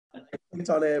Clicked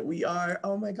on it. We are,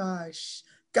 oh my gosh.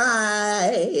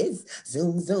 Guys,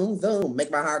 zoom, zoom, zoom.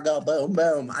 Make my heart go boom,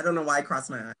 boom. I don't know why I crossed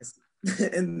my eyes.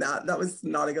 And that was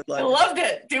not a good I look. loved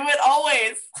it. Do it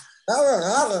always.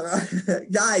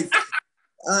 Guys,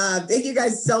 thank you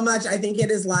guys so much. I think it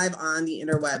is live on the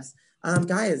interwebs.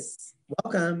 Guys,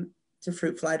 welcome to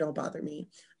Fruitfly. Don't bother me.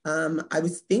 I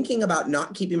was thinking about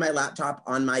not keeping my laptop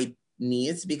on my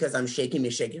knees because I'm shaking the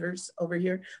shakers over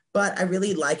here, but I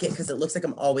really like it because it looks like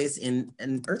I'm always in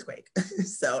an earthquake.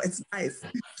 So it's nice.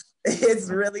 It's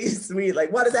really sweet.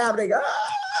 Like, what is happening?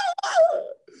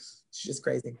 It's just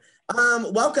crazy.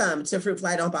 Welcome to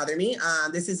Fruitfly. Don't bother me.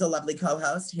 This is a lovely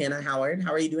co-host, Hannah Howard.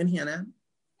 How are you doing, Hannah?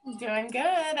 Doing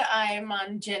good. I'm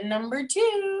on gin number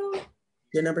 2.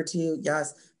 Gin number 2,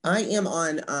 yes. I am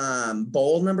on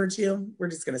bowl number 2. We're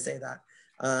just gonna say that.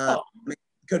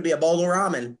 It could be a bowl of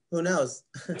ramen. Who knows?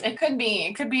 It could be.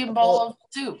 It could be a bowl of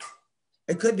soup.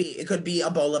 It could be. It could be a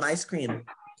bowl of ice cream.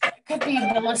 It could be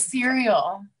a bowl of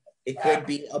cereal. It could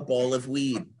be a bowl of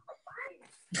weed.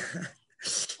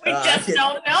 We just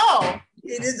don't know.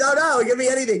 You just don't know. It could be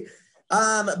anything.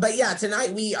 But yeah,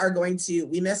 tonight we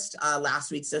missed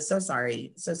last week. So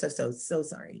sorry. So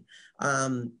sorry.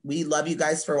 We love you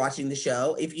guys for watching the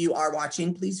show. If you are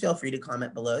watching, please feel free to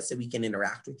comment below so we can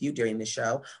interact with you during the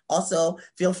show. Also,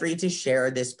 feel free to share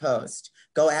this post.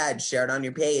 Go ahead, share it on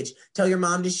your page. Tell your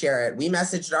mom to share it. We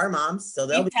messaged our moms, so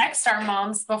they'll text our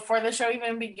moms before the show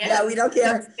even begins. Yeah, we don't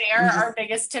care. They're our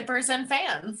biggest tippers and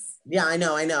fans. Yeah, I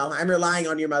know. I'm relying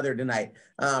on your mother tonight.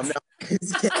 No,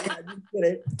 just kidding. I'm just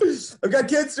kidding. I've got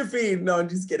kids to feed. No, I'm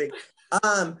just kidding.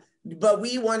 But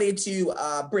we wanted to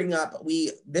bring up,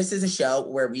 this is a show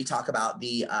where we talk about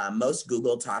the most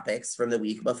Googled topics from the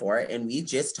week before, and we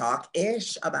just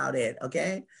talk-ish about it,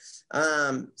 okay?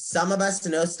 Some of us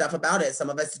know stuff about it. Some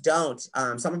of us don't.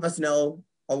 Some of us know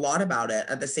a lot about it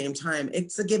at the same time.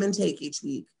 It's a give and take each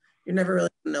week. You never really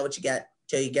know what you get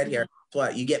till you get here.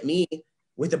 What you get me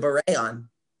with a beret on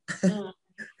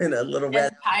and a little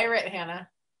red pirate Hannah.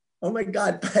 Oh my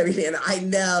God, pirate Hannah. I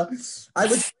know. I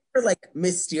was for like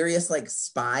mysterious like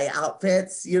spy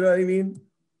outfits. You know what I mean?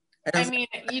 And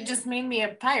you just made me a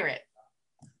pirate.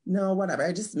 No, whatever.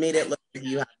 I just made it look like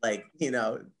you had like,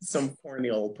 some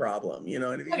corneal problem. You know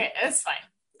what I mean? Okay, it's fine.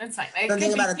 It's fine.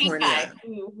 Something about a cornea.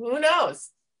 Who knows?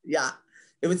 Yeah.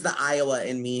 It was the Iowa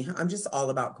in me. I'm just all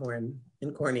about corn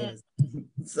and corneas.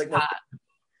 It's like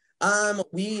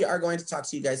we are going to talk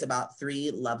to you guys about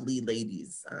 3 lovely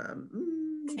ladies.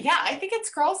 Yeah, I think it's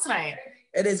girls' night.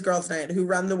 It is girls' night. Who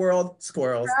run the world?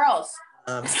 Squirrels. Girls.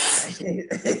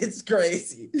 It's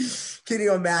crazy. Can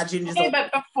you imagine? Okay,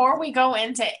 but before we go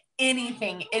into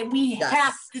anything, we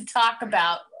have to talk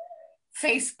about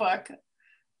Facebook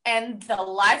and the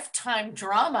Lifetime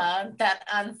drama that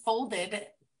unfolded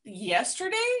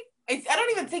yesterday. I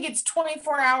don't even think it's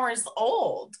 24 hours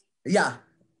old. Yeah.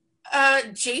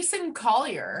 Jason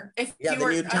Collier, if you the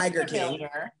are new Tiger King.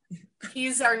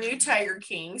 He's our new Tiger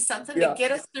King, something to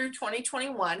get us through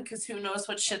 2021, because who knows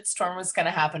what shitstorm was going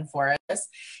to happen for us.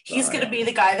 He's going to be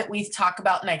the guy that we talk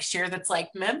about next year that's like,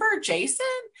 remember Jason?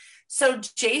 So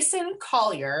Jason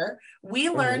Collier, we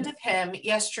learned of him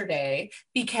yesterday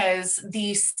because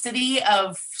the city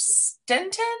of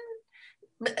Stenton,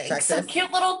 some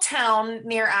cute little town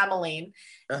near Abilene,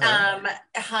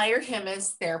 hired him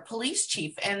as their police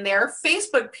chief, and their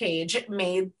Facebook page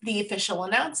made the official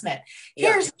announcement.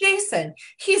 Here's Jason.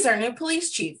 He's our new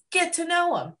police chief. Get to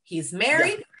know him. He's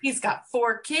married. He's got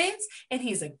 4 kids, and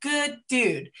he's a good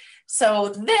dude. So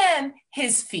then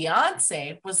his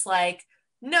fiance was like,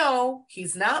 no,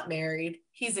 he's not married.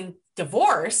 He's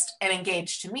divorced and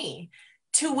engaged to me.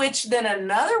 To which then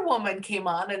another woman came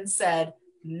on and said,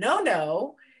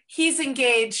 no, he's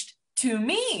engaged to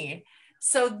me.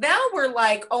 So now we're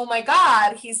like, oh my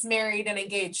God, he's married and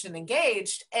engaged.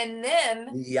 And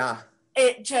then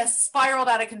it just spiraled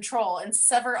out of control. And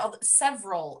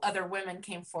several other women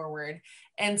came forward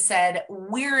and said,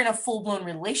 we're in a full-blown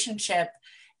relationship.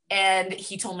 And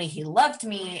he told me he loved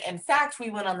me. In fact, we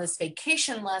went on this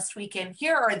vacation last weekend.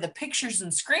 Here are the pictures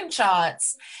and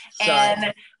screenshots.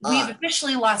 And we've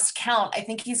officially lost count. I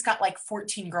think he's got like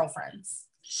 14 girlfriends.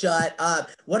 Shut up.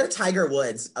 What a Tiger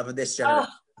Woods of this generation.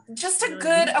 Just a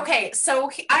good, okay, so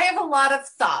I have a lot of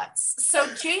thoughts. So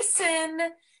Jason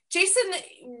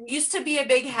used to be a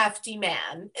big hefty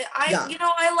man.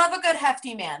 I love a good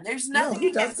hefty man. There's nothing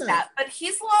against that, but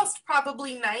he's lost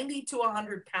probably 90 to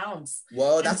 100 pounds.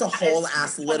 Whoa, that's a whole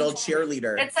ass little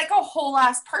cheerleader. It's like a whole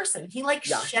ass person. He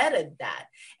shedded that.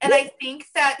 And I think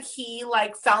that he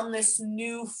found this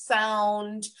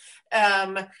newfound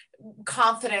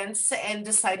confidence and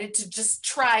decided to just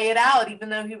try it out, even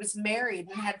though he was married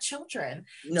and had children.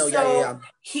 No, so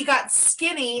he got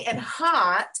skinny and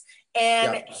hot,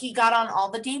 and he got on all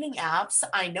the dating apps.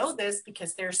 I know this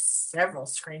because there's several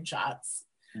screenshots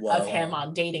of him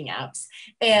on dating apps,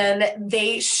 and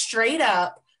they straight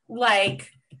up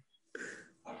like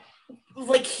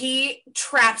he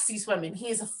traps these women. He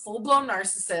is a full-blown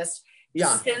narcissist.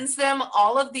 Yeah. Sends them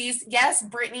all of these. Yes,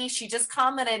 Brittany, she just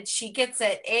commented. She gets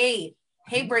it. Hey,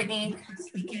 Brittany,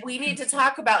 we need to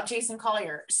talk about Jason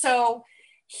Collier. So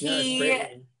he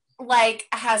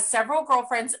has several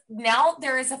girlfriends. Now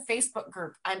there is a Facebook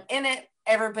group. I'm in it.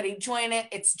 Everybody join it.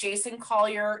 It's Jason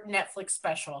Collier Netflix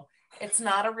special. It's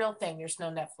not a real thing. There's no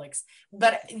Netflix.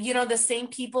 But, the same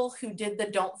people who did the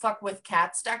Don't Fuck with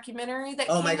Cats documentary that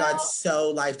oh my God,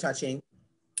 so life-touching.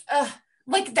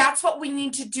 That's what we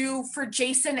need to do for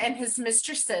Jason and his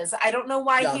mistresses. I don't know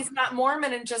why he's not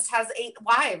Mormon and just has 8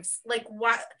 wives. Like,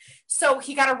 what? So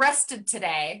he got arrested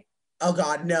today. Oh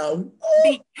God, no.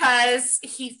 Because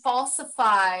he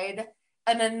falsified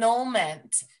an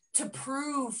annulment to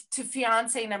prove to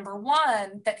fiance number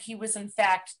 1 that he was in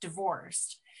fact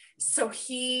divorced. So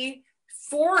he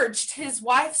forged his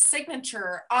wife's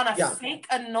signature on a fake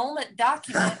annulment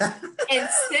document and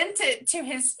sent it to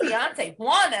his fiance,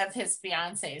 one of his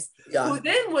fiancés, who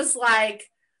then was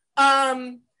like,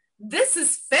 this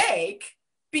is fake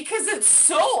because it's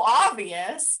so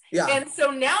obvious. Yeah. And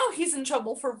so now he's in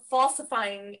trouble for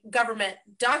falsifying government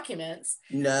documents.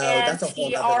 No, and that's a whole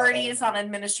he already is on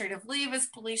administrative leave as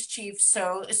police chief.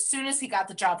 So as soon as he got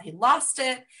the job, he lost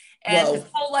it. And his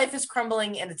whole life is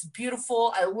crumbling, and it's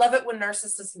beautiful. I love it when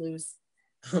narcissists lose.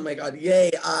 Oh my God,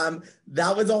 yay.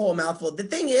 That was a whole mouthful. The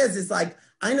thing is like,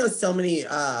 I know so many,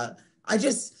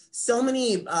 so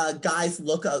many guys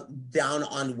look down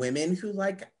on women who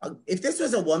if this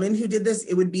was a woman who did this,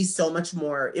 it would be so much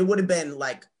more, it would have been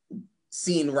like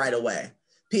seen right away.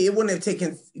 It wouldn't have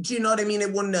taken, do you know what I mean?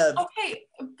 It wouldn't have. Okay,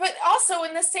 but also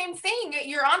in the same thing,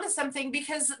 you're onto something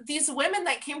because these women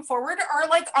that came forward are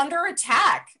like under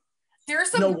attack.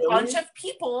 There's a bunch of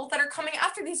people that are coming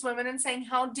after these women and saying,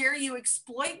 how dare you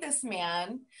exploit this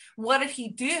man? What did he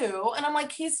do? And I'm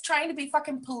like, he's trying to be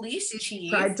fucking police chief. He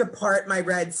tried to part my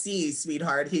Red Sea,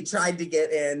 sweetheart. He tried to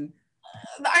get in.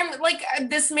 I'm like,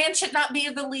 this man should not be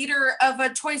the leader of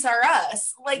a Toys R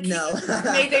Us. Like, no.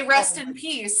 May they rest in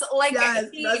peace. Like, yes,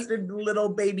 rest in little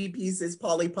baby pieces,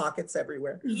 Polly Pockets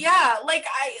everywhere. Yeah,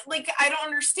 I don't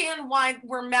understand why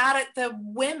we're mad at the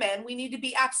women. We need to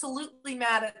be absolutely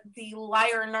mad at the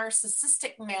liar,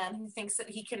 narcissistic man who thinks that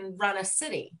he can run a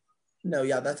city. No,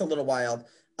 yeah, that's a little wild.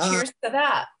 Cheers to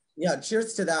that. Yeah,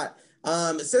 cheers to that.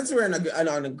 Since we're in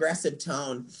an aggressive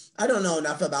tone, I don't know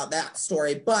enough about that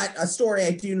story, but a story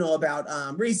I do know about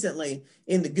recently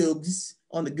in the Googs,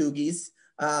 on the Googies,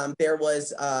 there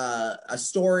was a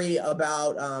story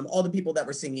about all the people that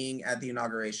were singing at the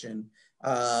inauguration,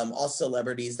 all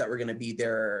celebrities that were going to be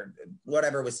there,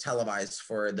 whatever was televised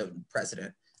for the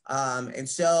president. And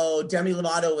so Demi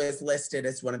Lovato is listed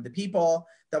as one of the people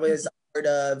that was part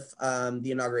of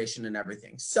the inauguration and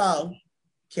everything. So,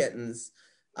 kittens.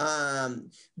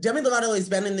 Demi Lovato has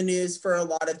been in the news for a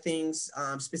lot of things,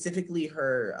 specifically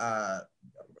her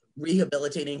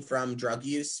rehabilitating from drug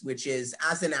use, which is,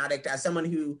 as an addict, as someone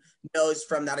who knows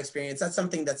from that experience, that's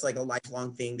something that's like a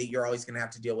lifelong thing that you're always going to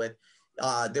have to deal with.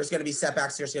 There's going to be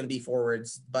setbacks, there's going to be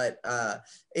forwards, but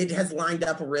it has lined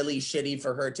up really shitty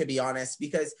for her, to be honest,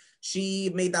 because she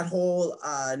made that whole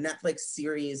Netflix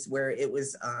series where it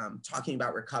was talking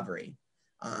about recovery.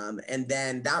 And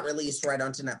then that released right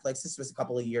onto Netflix. This was a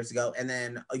couple of years ago. And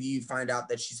then you find out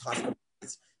that she's hospitalized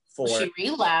for... She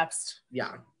relapsed.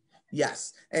 Yeah.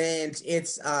 Yes. And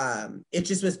it's, it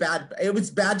just was bad. It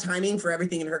was bad timing for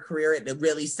everything in her career. It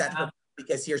really set her,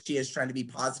 because here she is trying to be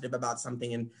positive about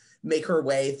something and make her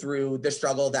way through the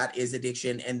struggle that is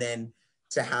addiction. And then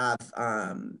to have,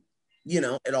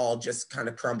 it all just kind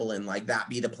of crumble and like that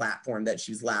be the platform that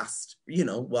she was last,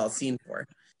 well seen for.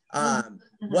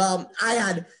 Well, I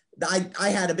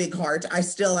had a big heart. I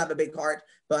still have a big heart,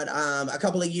 but a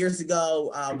couple of years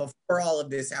ago, before all of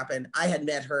this happened, I had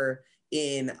met her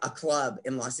in a club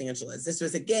in Los Angeles. This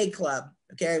was a gay club.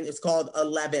 Okay, it's called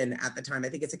 11 at the time. I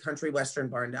think it's a country western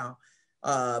bar now.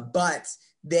 But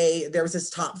there was this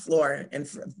top floor, and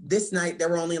this night there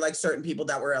were only like certain people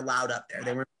that were allowed up there.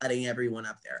 They weren't letting everyone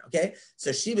up there. Okay,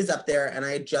 so she was up there, and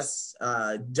I had just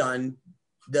done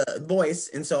the voice,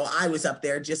 and so I was up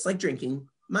there just like drinking,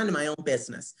 minding my own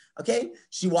business. Okay,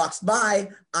 she walks by,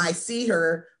 I see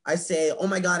her, I say, oh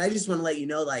my God, I just want to let you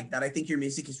know like that I think your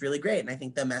music is really great, and I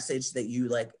think the message that you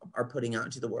like are putting out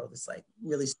into the world is like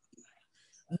really sweet.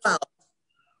 Well,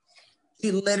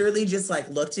 She literally just like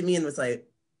looked at me and was like,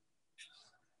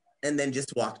 and then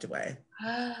just walked away.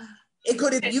 It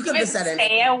could have, you could have said anything.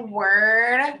 Say a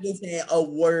word. You didn't say a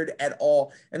word at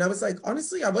all. And I was like,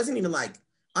 honestly, I wasn't even like,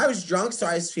 I was drunk, so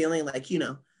I was feeling like, you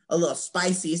know, a little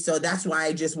spicy. So that's why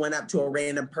I just went up to a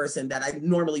random person that I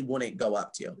normally wouldn't go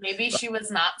up to. Maybe she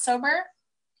was not sober.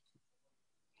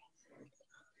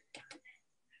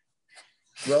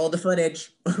 Roll the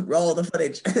footage. Roll the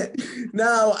footage.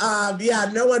 No, yeah,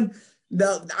 no one.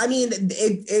 No, I mean,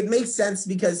 it makes sense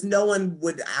because no one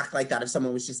would act like that if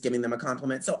someone was just giving them a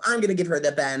compliment. So I'm going to give her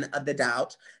the benefit of the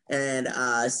doubt and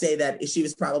say that she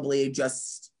was probably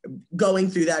just going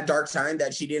through that dark time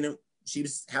that she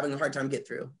was having a hard time get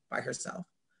through by herself.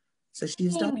 So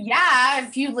she's done. Yeah,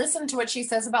 if you listen to what she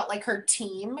says about like her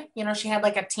team, you know, she had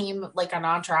like a team, like an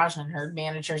entourage and her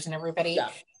managers and everybody. Yeah.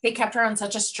 They kept her on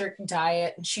such a strict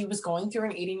diet, and she was going through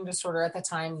an eating disorder at the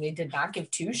time. They did not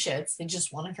give two shits. They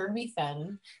just wanted her to be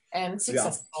thin and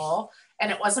successful. Yeah.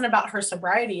 And it wasn't about her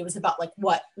sobriety. It was about like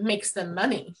what makes them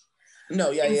money.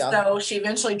 No, yeah, and yeah. So she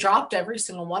eventually dropped every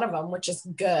single one of them, which is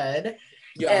good.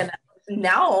 Yeah. And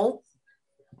now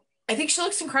I think she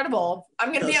looks incredible. I'm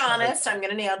going to be honest. I'm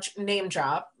going to name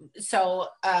drop. So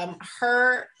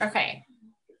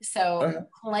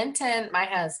Clinton, my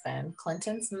husband,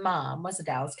 Clinton's mom was a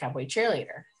Dallas Cowboy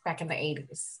cheerleader back in the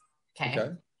 80s.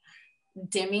 Okay.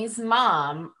 Demi's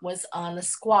mom was on the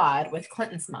squad with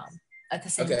Clinton's mom at the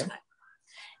same time.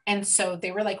 And so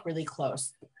they were like really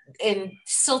close, and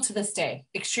still to this day,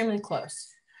 extremely close.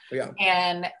 Yeah.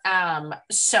 And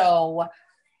so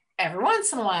every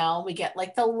once in a while we get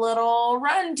like the little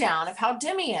rundown of how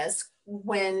Demi is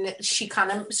when she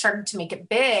kind of started to make it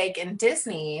big in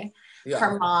Disney. Yeah.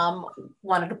 Her mom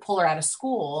wanted to pull her out of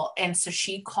school. And so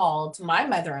she called my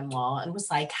mother-in-law and was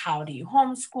like, how do you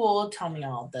homeschool? Tell me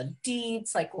all the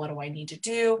deets. Like, what do I need to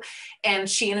do? And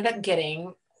she ended up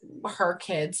getting her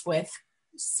kids with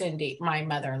Cindy, my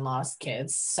mother-in-law's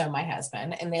kids, so my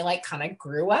husband, and they like kind of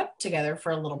grew up together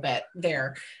for a little bit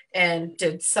there and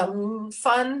did some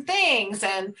fun things,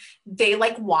 and they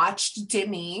like watched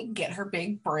Demi get her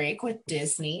big break with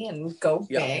Disney and go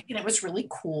big, and it was really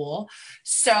cool.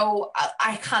 So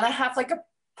I kind of have like a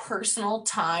personal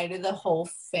tie to the whole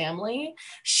family.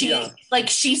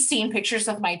 She's seen pictures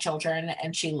of my children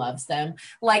and she loves them.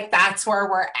 Like that's where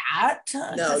we're at.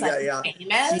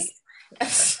 Famous.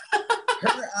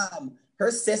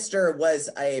 Her sister was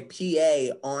a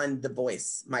PA on The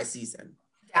Voice my season.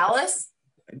 Dallas?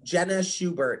 Jenna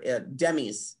Schubert,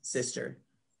 Demi's sister,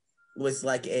 was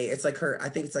like it's like her, I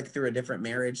think it's like through a different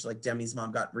marriage, like Demi's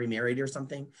mom got remarried or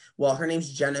something. Well, her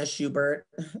name's Jenna Schubert.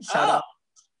 Shout out.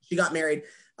 She got married.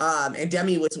 And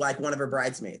Demi was like one of her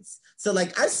bridesmaids. So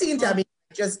like I've seen Demi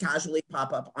just casually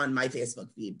pop up on my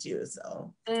Facebook feed too.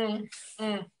 So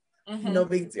no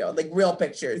big deal. Like real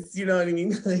pictures. You know what I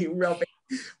mean? Like real pictures.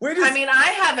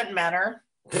 I haven't met her.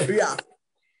 Yeah.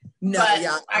 No, but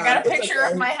yeah. I got a picture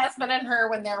of my husband and her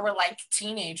when they were like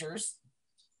teenagers.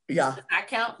 Yeah. Does that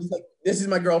count? He's like, this is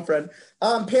my girlfriend.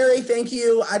 Perry, thank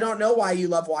you. I don't know why you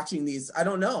love watching these. I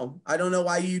don't know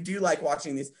why you do like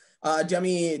watching these.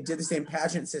 Demi did the same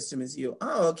pageant system as you.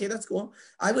 Oh, okay, that's cool.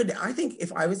 I think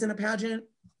if I was in a pageant,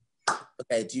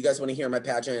 okay, do you guys want to hear my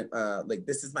pageant? Like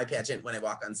this is my pageant when I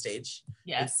walk on stage.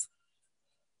 Yes.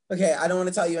 Okay, I don't want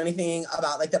to tell you anything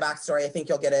about like the backstory. I think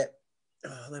you'll get it.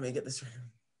 Let me get this right.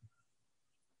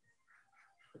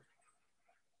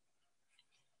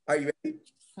 Are you ready?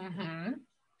 Mm-hmm.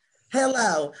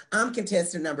 Hello, I'm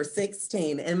contestant number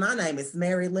 16, and my name is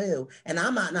Mary Lou, and I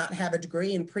might not have a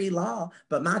degree in pre-law,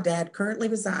 but my dad currently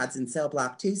resides in cell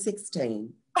block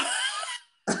 216.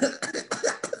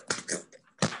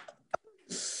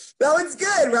 That was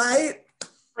good, right?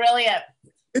 Brilliant.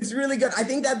 It's really good. I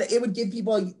think that it would give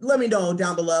people, let me know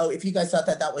down below if you guys thought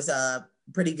that that was a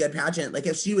pretty good pageant. Like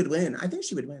if she would win, I think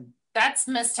she would win. That's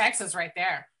Miss Texas right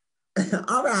there.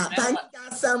 All right. Thank you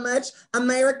guys so much.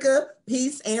 America,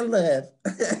 peace, and love.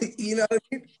 You know what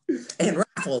I mean? And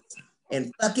rifles.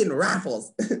 And fucking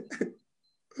rifles. I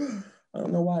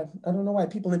don't know why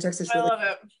people in Texas I love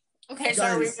it. Okay, so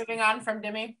are we moving on from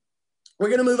Demi? We're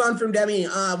going to move on from Demi.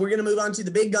 We're going to move on to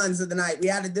the big guns of the night. We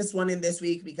added this one in this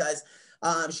week because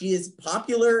she is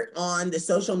popular on the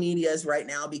social medias right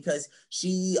now because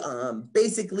she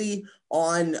basically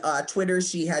on Twitter,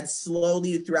 she had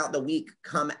slowly throughout the week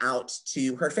come out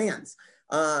to her fans.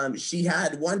 She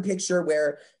had one picture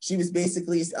where she was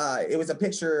basically, it was a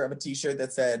picture of a t-shirt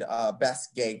that said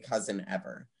best gay cousin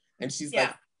ever. And she's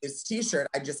like, this t-shirt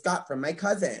I just got from my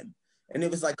cousin. And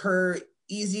it was like her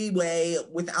easy way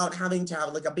without having to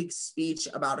have like a big speech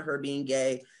about her being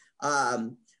gay.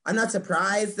 I'm not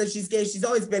surprised that she's gay. She's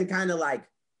always been kind of like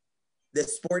the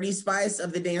sporty spice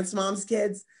of the Dance Moms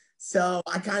kids. So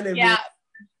I kind of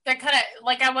they're kind of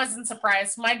like, I wasn't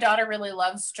surprised. My daughter really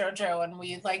loves JoJo, and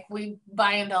we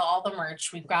buy into all the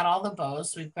merch. We've got all the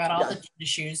bows, we've got all the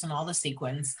shoes and all the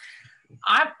sequins.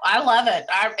 I love it.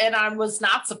 I was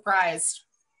not surprised.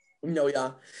 No,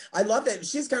 yeah. I love that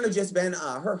she's kind of just been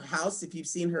her house. If you've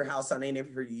seen her house on any of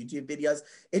her YouTube videos,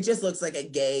 it just looks like a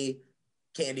gay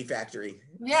candy factory.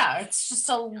 Yeah, it's just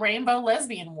a rainbow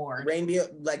lesbian ward. Rainbow,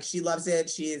 like she loves it.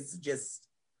 She is just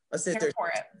a sister for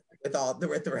it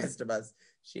with the rest of us.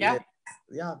 Yeah,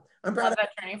 I'm proud of that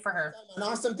journey for her. An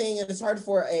awesome thing, and it's hard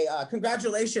for a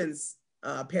congratulations.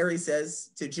 Perry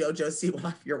says to Jojo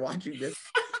Siwa, if you're watching this,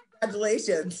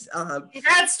 congratulations.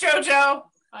 Congrats, Jojo,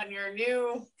 on your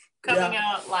new coming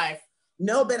out live.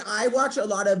 No, but I watch a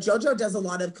lot of JoJo does a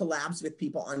lot of collabs with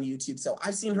people on YouTube. So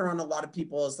I've seen her on a lot of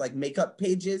people's like makeup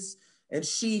pages, and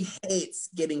she hates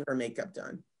getting her makeup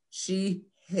done. She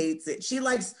hates it. She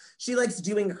likes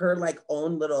doing her like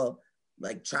own little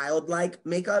like childlike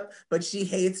makeup, but she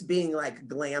hates being like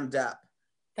glammed up.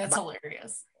 That's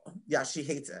hilarious. Yeah, she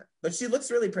hates it, but she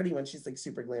looks really pretty when she's like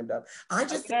super glammed up. I'm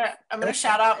gonna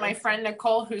shout out my friend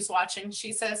Nicole who's watching.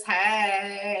 She says,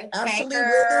 "Hey, Ashley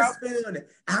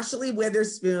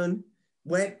Witherspoon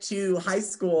went to high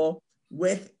school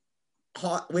with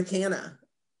Hannah."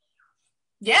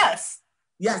 Yes,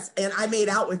 and I made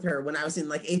out with her when I was in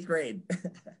like 8th grade.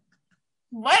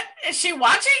 What is she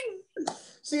watching?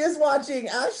 She is watching.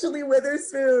 Ashley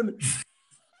Witherspoon.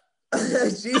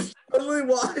 She's totally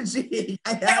watching.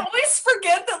 I always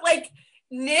forget that, like,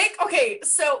 Nick, okay,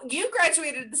 so you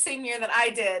graduated the same year that I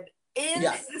did in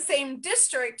the same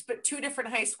district, but 2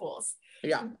 different high schools.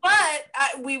 Yeah.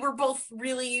 But we were both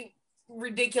really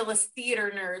ridiculous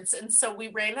theater nerds, and so we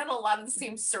ran in a lot of the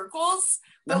same circles,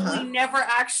 but we never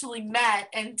actually met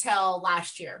until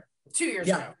last year, 2 years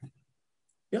ago.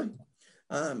 Yeah.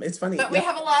 It's funny. But we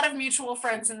have a lot of mutual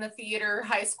friends in the theater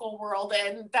high school world,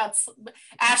 and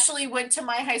Ashley went to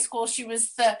my high school. She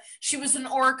was an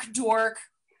orc dork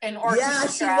and orchestra. Yeah,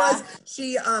 she was.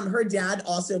 She her dad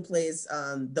also plays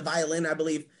the violin, I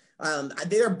believe.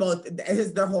 They're both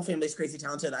their whole family's crazy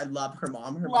talented. I love her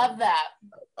mom. Love that.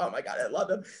 Oh my God, I love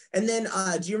them. And then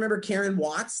do you remember Karen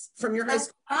Watts from your high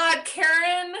school?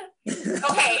 Karen.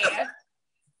 Okay.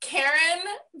 Karen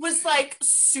was like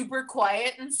super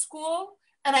quiet in school,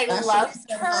 and I loved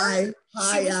her.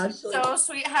 Hi, Ashley. So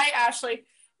sweet. Hi, Ashley.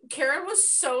 Karen was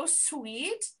so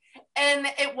sweet, and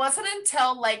it wasn't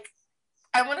until like,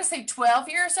 I want to say 12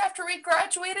 years after we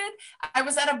graduated, I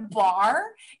was at a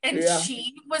bar, and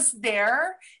she was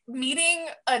there meeting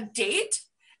a date,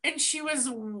 and she was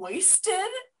wasted.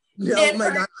 Oh my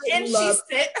God. And she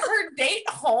sent her date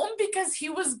home because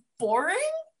he was boring.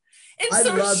 And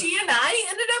she and I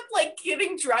ended up like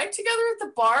getting drunk together at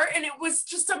the bar, and it was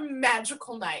just a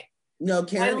magical night. No,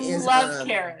 Karen I love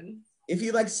Karen. If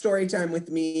you like story time with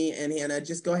me and Hannah,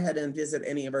 just go ahead and visit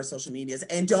any of our social medias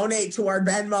and donate to our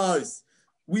Venmos.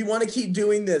 We want to keep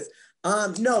doing this.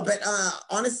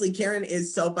 Honestly, Karen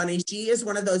is so funny. She is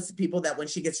one of those people that when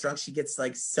she gets drunk, she gets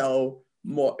like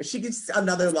she gets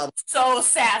another level. So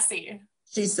sassy.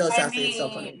 She's so sassy. It's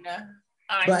so funny.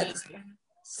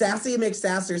 Sassy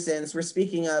McSassersons, we're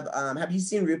speaking of, have you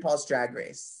seen RuPaul's Drag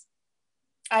Race?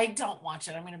 I don't watch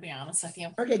it. I'm going to be honest with you.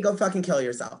 Okay, go fucking kill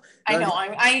yourself. I know.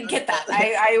 I get that.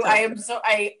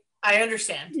 I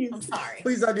understand. I'm sorry.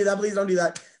 Please don't do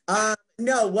that. On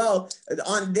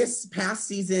this past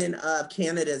season of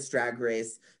Canada's Drag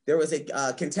Race, there was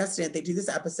a contestant. They do this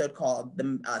episode called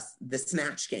the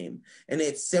Snatch Game, and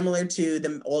it's similar to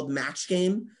the old Match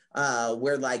Game,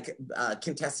 where like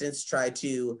contestants try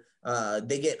to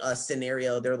they get a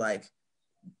scenario. They're like,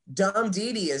 dumb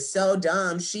Dee Dee is so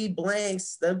dumb, she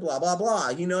blanks the blah blah blah,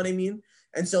 you know what I mean?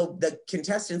 And so the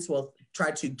contestants will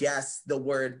try to guess the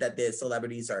word that the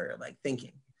celebrities are like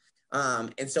thinking.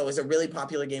 And so it was a really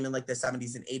popular game in like the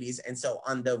 70s and 80s. And so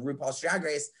on the RuPaul's Drag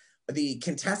Race, the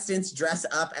contestants dress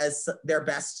up as their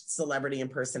best celebrity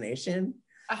impersonation.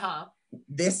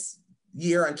 This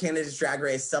year on Canada's Drag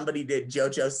Race, somebody did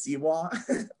Jojo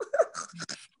Siwa.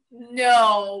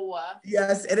 No.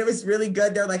 Yes, and it was really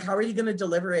good. They're like, how are you going to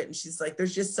deliver it? And she's like,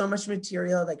 there's just so much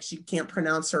material. Like, she can't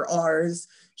pronounce her R's.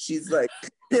 She's like,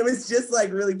 it was just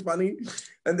like really funny.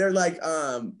 And they're like,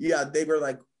 they were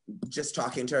like just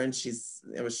talking to her, and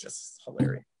it was just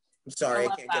hilarious. I'm sorry,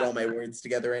 I can't get all my words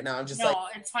together right now. I'm just No,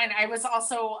 it's fine. I was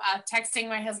also texting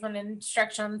my husband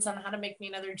instructions on how to make me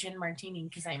another gin martini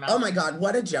because I'm out. Oh my God,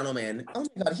 what a gentleman. Oh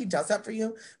my God, he does that for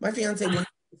you? My fiance wanted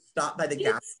to stop by the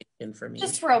gas station for me.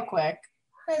 Just real quick.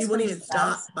 He wouldn't even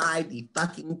stop by the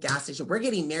fucking gas station. We're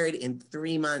getting married in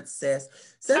 3 months, sis.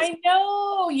 I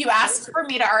know. You asked for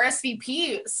me to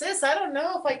RSVP. Sis, I don't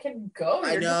know if I can go.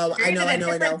 I know.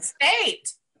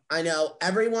 State. I know.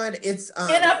 Everyone, it's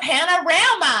in a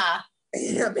panorama.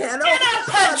 In a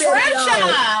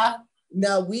Patricia.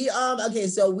 No, we okay,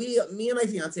 so me and my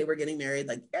fiance were getting married,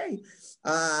 like, yay,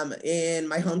 in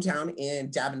my hometown in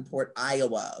Davenport,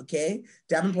 Iowa. Okay,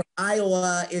 Davenport,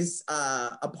 Iowa is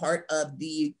a part of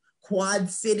the Quad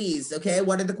Cities. Okay,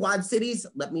 what are the Quad Cities?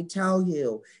 Let me tell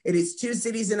you, it is 2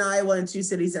 cities in Iowa and 2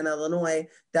 cities in Illinois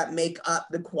that make up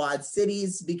the Quad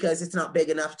Cities, because it's not big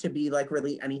enough to be like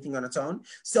really anything on its own.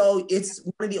 So it's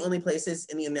one of the only places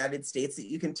in the United States that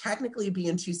you can technically be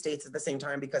in 2 states at the same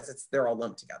time, because they're all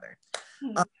lumped together.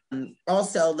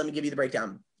 Also, let me give you the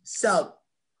breakdown. So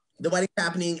the wedding's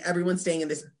happening. Everyone's staying in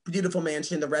this beautiful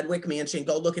mansion, the Redwick Mansion.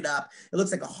 Go look it up. It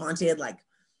looks like a haunted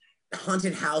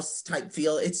house type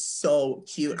feel. It's so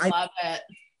cute. I love it.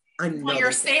 I know. Well,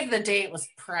 your save the date was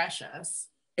precious.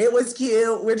 It was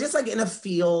cute. We're just like in a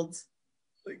field.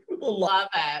 Like, love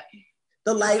it.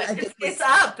 The light, I think it's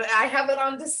up. I have it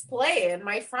on display in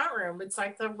my front room. It's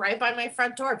like right by my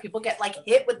front door. People get like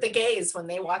hit with the gaze when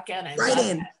they walk in. Right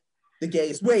in. The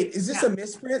gays. Wait, is this a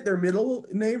misprint? Their middle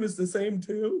name is the same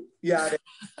too? Yeah,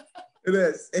 it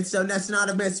is. That's not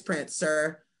a misprint,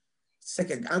 sir. I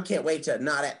can't wait to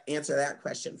not answer that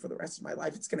question for the rest of my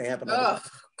life. It's going to happen. Oh,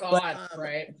 God,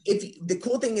 right. The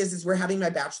cool thing is we're having my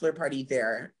bachelor party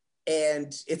there,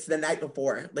 and it's the night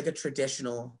before, like a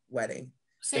traditional wedding.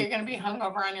 So you're going to be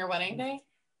hungover on your wedding day?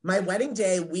 My wedding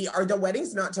day, the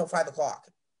wedding's not till 5 o'clock.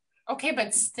 Okay,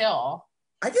 but still.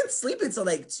 I can sleep until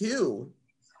like 2.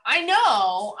 I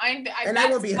know. I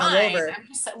won't be hungover.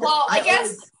 I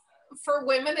guess for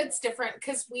women it's different,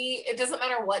 because it doesn't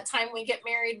matter what time we get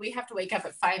married, we have to wake up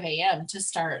at 5 a.m. to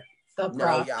start the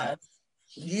process.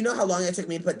 Yeah. You know how long it took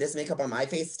me to put this makeup on my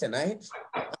face tonight?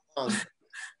 Not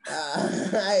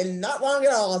long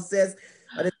at all, sis.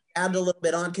 I just added a little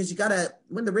bit on, because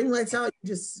when the ring light's out, you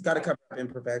just gotta cover up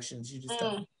imperfections. You just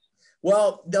don't.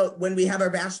 Well, when we have our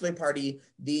bachelor party,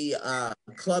 the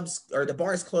clubs or the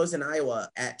bars close in Iowa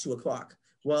at 2 o'clock.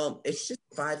 Well, it's just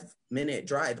a 5-minute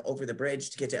drive over the bridge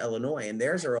to get to Illinois, and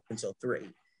theirs are open until 3.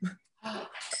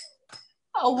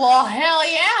 Oh, well, hell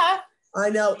yeah. I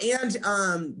know. And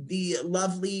the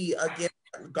lovely gift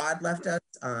God left us,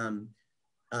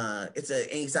 it's an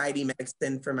anxiety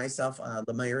medicine for myself,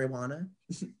 the marijuana.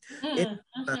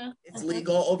 It's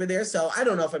legal over there, so I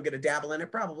don't know if I'm going to dabble in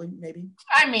it. Probably, maybe.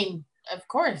 I mean, of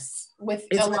course, with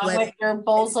your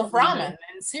bowls of ramen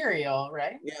and cereal,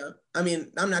 right? Yeah. I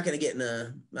mean, I'm not going to get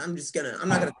I'm not going to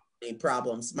have any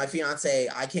problems. My fiance,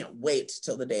 I can't wait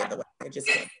till the day of the wedding. I just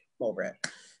can't over it.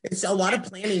 It's a lot of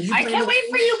planning. I can't wait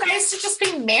for you guys to just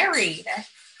be married.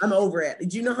 I'm over it.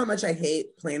 Do you know how much I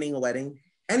hate planning a wedding?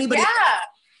 Anybody? Yeah.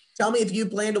 Tell me if you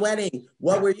planned a wedding.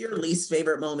 What were your least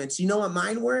favorite moments? You know what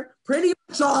mine were? Pretty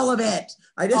much all of it.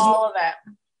 All of it.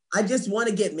 I just want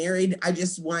to get married. I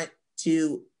just want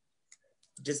to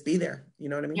just be there. You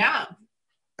know what I mean? Yeah.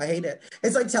 I hate it.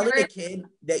 It's like telling a kid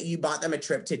that you bought them a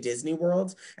trip to Disney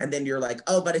World, and then you're like,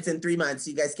 oh, but it's in 3 months.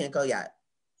 You guys can't go yet.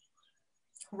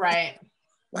 Right.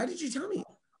 Why did you tell me?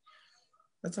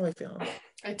 That's how I feel.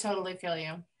 I totally feel you.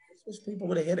 I wish people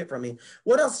would have hid it from me.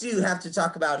 What else do you have to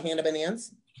talk about, Hannah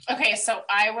Bananas? Okay, so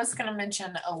I was going to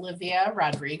mention Olivia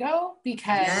Rodrigo,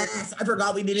 because yes, I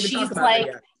forgot we didn't even talk about like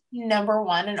her yet.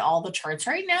 #1 in all the charts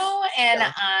right now, and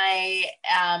I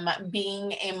am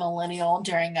being a millennial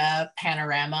during a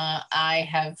panorama. I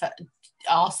have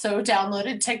also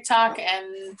downloaded TikTok,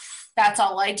 and that's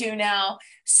all I do now.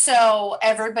 So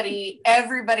everybody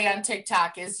on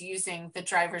TikTok is using the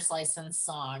driver's license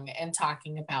song and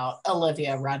talking about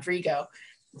Olivia Rodrigo.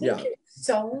 Thank you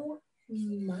so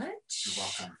much. You're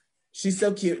welcome. She's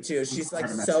so cute too. She's like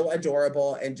so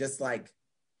adorable and just like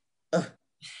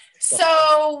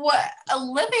So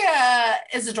Olivia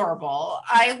is adorable.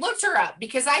 I looked her up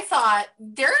because I thought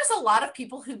there's a lot of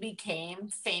people who became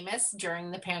famous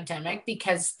during the pandemic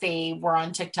because they were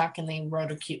on TikTok and they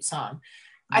wrote a cute song.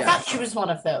 I thought she was one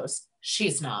of those.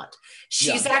 She's not.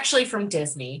 She's actually from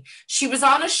Disney. She was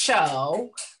on a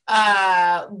show,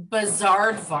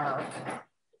 Bizarre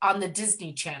on the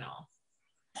Disney Channel.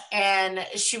 And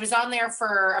she was on there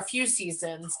for a few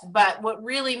seasons, but what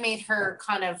really made her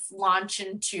kind of launch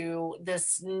into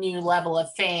this new level of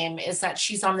fame is that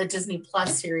she's on the Disney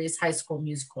Plus series High School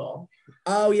Musical.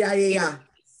 Oh, yeah.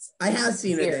 I have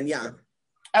seen it then, yeah.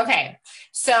 Okay,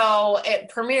 so it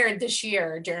premiered this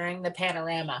year during the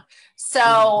panorama.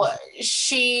 So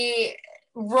she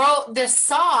wrote this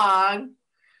song,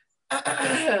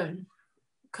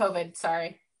 COVID,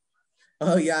 sorry.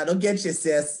 Oh yeah, it'll get you,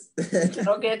 sis.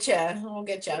 It'll get you. We'll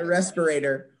get you. A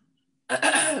respirator.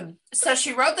 So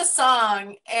she wrote the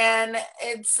song, and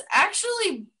it's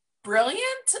actually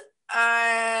brilliant.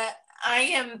 I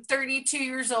am 32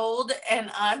 years old,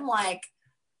 and I'm like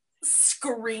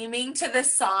screaming to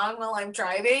this song while I'm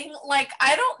driving. Like,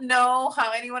 I don't know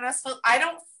how anyone else feels.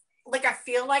 I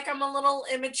feel like I'm a little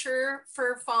immature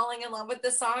for falling in love with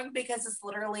this song because it's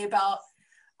literally about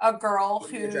a girl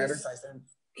who's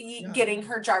getting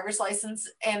her driver's license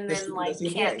and then like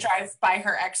can't drive by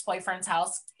her ex-boyfriend's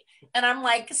house. And I'm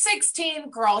like,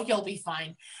 16, girl, you'll be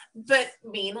fine. But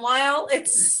meanwhile,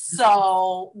 it's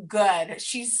so good.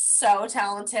 She's so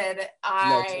talented.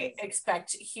 I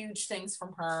expect huge things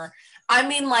from her. I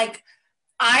mean, like,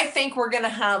 I think we're going to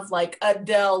have like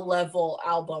Adele level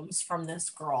albums from this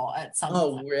girl at some point.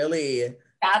 Oh, really?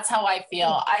 That's how I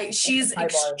feel. She's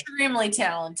extremely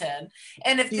talented.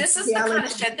 And if this is the kind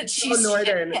of shit that she's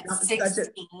at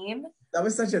 16. That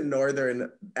was such a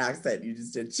northern accent you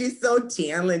just did. She's so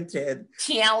talented.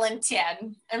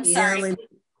 Talented. I'm sorry.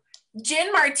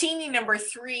 Gin Martini number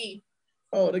 3.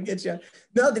 Oh, to get you.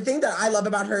 No, the thing that I love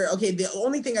about her, okay, the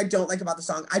only thing I don't like about the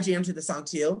song, I jammed to the song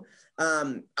too.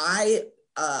 It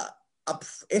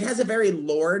has a very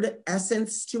Lorde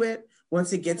essence to it.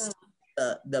 Once it gets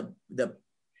to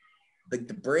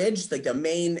the bridge, like the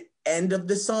main end of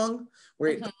the song,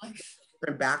 where it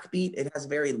different backbeat, it has a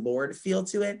very Lorde feel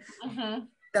to it.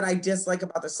 That I dislike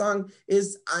about the song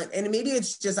is, and maybe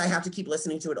it's just I have to keep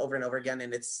listening to it over and over again,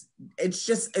 and it's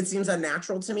just, it seems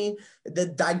unnatural to me. The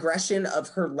digression of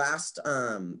her last,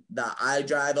 the I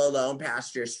drive alone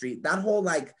past your street, that whole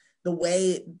like the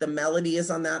way the melody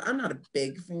is on that, I'm not a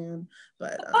big fan,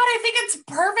 but I think it's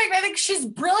perfect. I think she's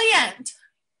brilliant.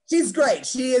 She's great.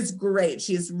 She is great.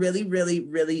 She is really, really,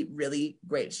 really, really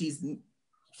great.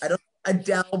 I don't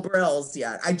Adele Brills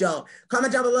yet. I don't.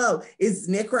 Comment down below. Is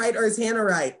Nick right or is Hannah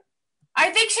right? I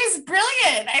think she's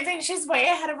brilliant. I think she's way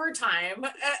ahead of her time.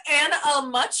 And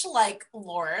much like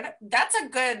Lorde, that's a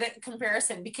good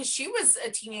comparison because she was a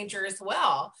teenager as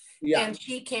well. Yeah. And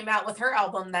she came out with her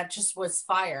album that just was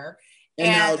fire.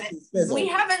 And we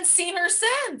haven't seen her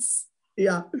since.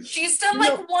 Yeah. She's done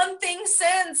like one thing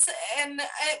since, and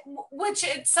which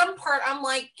at some part I'm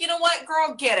like, you know what,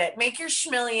 girl, get it. Make your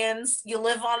schmillions. You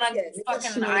live on a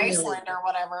fucking Iceland or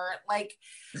whatever. Like,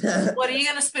 what are you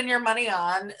going to spend your money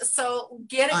on? So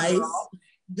get it, ice. girl.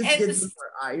 Just get some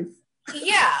more ice.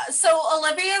 Yeah. So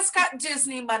Olivia's got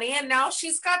Disney money and now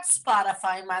she's got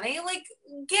Spotify money. Like,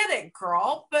 get it,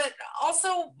 girl. But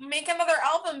also make another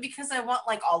album because I want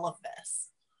like all of this.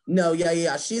 No,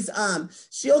 yeah. She's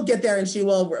she'll get there and she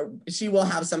will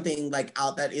have something like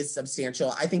out that is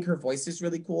substantial. I think her voice is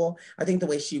really cool. I think the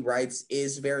way she writes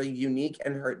is very unique,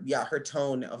 and her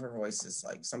tone of her voice is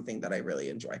like something that I really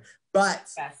enjoy. But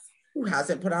who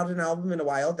hasn't put out an album in a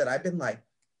while that I've been like,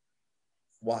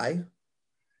 why?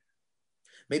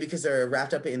 Maybe because they're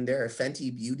wrapped up in their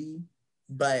Fenty beauty,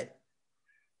 but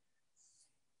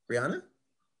Rihanna?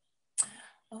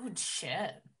 Oh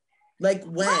shit. Like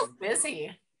when?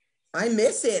 Busy. I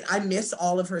miss it. I miss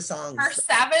all of her songs. Her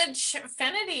Savage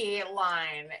Finity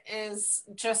line is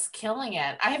just killing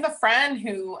it. I have a friend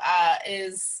who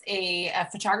is a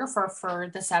photographer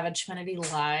for the Savage Finity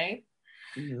line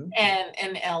and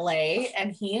in LA,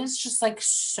 and he is just like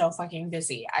so fucking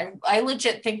busy. I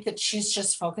legit think that she's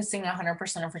just focusing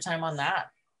 100% of her time on that.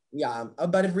 Yeah,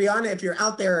 but if Rihanna, if you're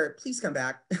out there, please come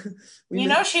back.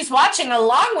 She's watching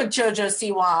along with Jojo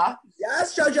Siwa.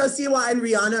 Yes, Jojo Siwa and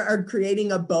Rihanna are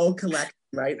creating a bow collection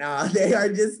right now. They are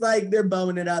just like, they're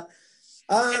bowing it up.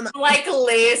 It's like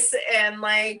lace and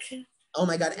like, oh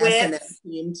my God, S&S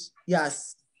themed.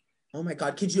 Yes. Oh my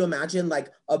God, could you imagine like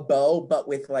a bow, but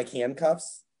with like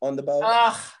handcuffs on the bow?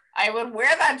 Ugh, I would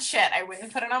wear that shit. I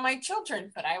wouldn't put it on my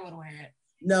children, but I would wear it.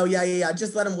 No, yeah.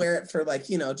 Just let them wear it for like,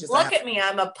 just look at me.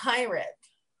 I'm a pirate.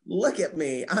 Look at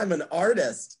me. I'm an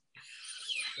artist.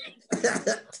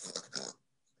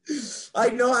 I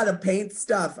know how to paint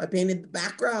stuff. I painted the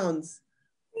backgrounds.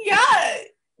 Yeah.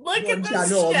 Look at this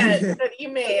shit that you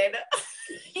made.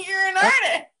 You're an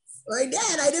artist.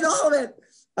 I did all of it.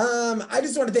 I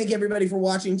just want to thank everybody for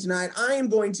watching tonight. I am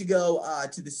going to go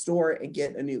to the store and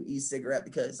get a new e-cigarette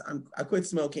because I quit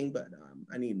smoking, but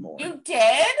I need more. You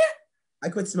did? I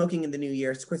quit smoking in the new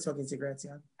year. Quit smoking cigarettes,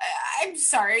 yeah. I'm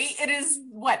sorry. It is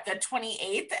what, the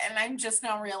 28th, and I'm just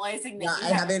now realizing that I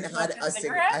haven't had a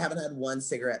cigarette. I haven't had one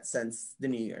cigarette since the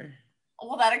new year.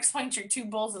 Well, that explains your 2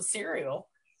 bowls of cereal.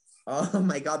 Oh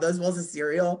my God, those bowls of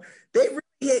cereal, they really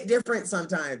hit different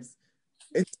sometimes.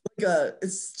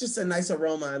 It's just a nice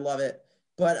aroma. I love it.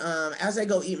 But as I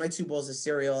go eat my 2 bowls of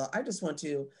cereal, I just want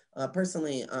to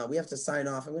Personally, we have to sign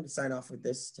off. I'm going to sign off with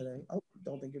this today. Oh,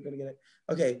 don't think you're going to get it.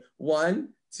 Okay, 1,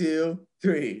 2,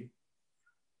 3.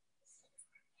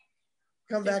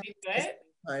 Come back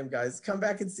time, guys. Come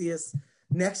back and see us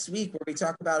next week where we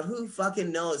talk about who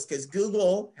fucking knows, because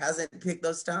Google hasn't picked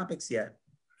those topics yet.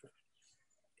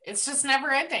 It's just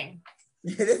never ending.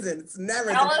 It isn't. It's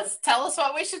never. Tell us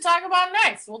what we should talk about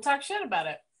next. We'll talk shit about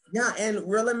it. Yeah, and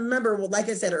remember, well, like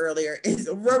I said earlier, is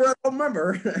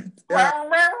remember.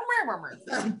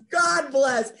 God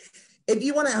bless. If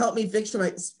you want to help me fix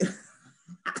my,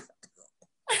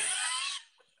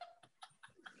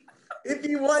 if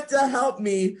you want to help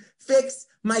me fix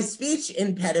my speech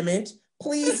impediment,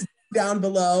 please down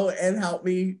below and help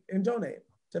me and donate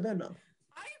to Venmo.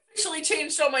 I officially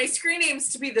changed all my screen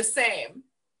names to be the same.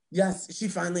 Yes, she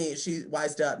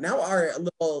wised up. Now our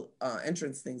little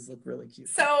entrance things look really cute.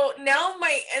 So now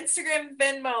my Instagram,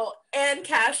 Venmo, and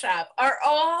Cash App are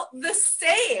all the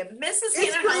same. Mrs.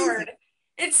 Hannah Howard.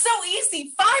 It's so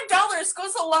easy. $5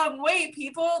 goes a long way,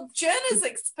 people. Jen is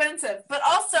expensive, but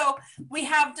also we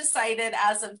have decided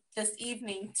as of this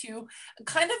evening to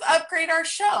kind of upgrade our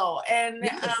show, and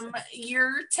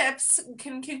your tips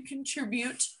can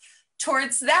contribute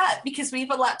towards that, because we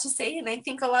have a lot to say, and I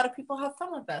think a lot of people have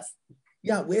fun with this.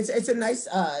 Yeah, it's a nice,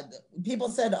 people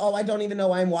said, oh, I don't even know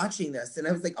why I'm watching this. And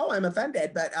I was like, oh, I'm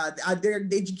offended, but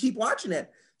they keep watching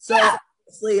it. So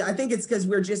honestly, I think it's because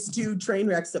we're just two train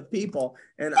wrecks of people,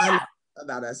 and I love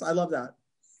about us. I love that.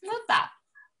 Love that.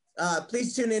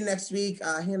 Please tune in next week.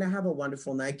 Hannah, have a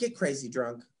wonderful night. Get crazy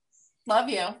drunk. Love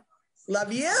you.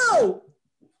 Love you.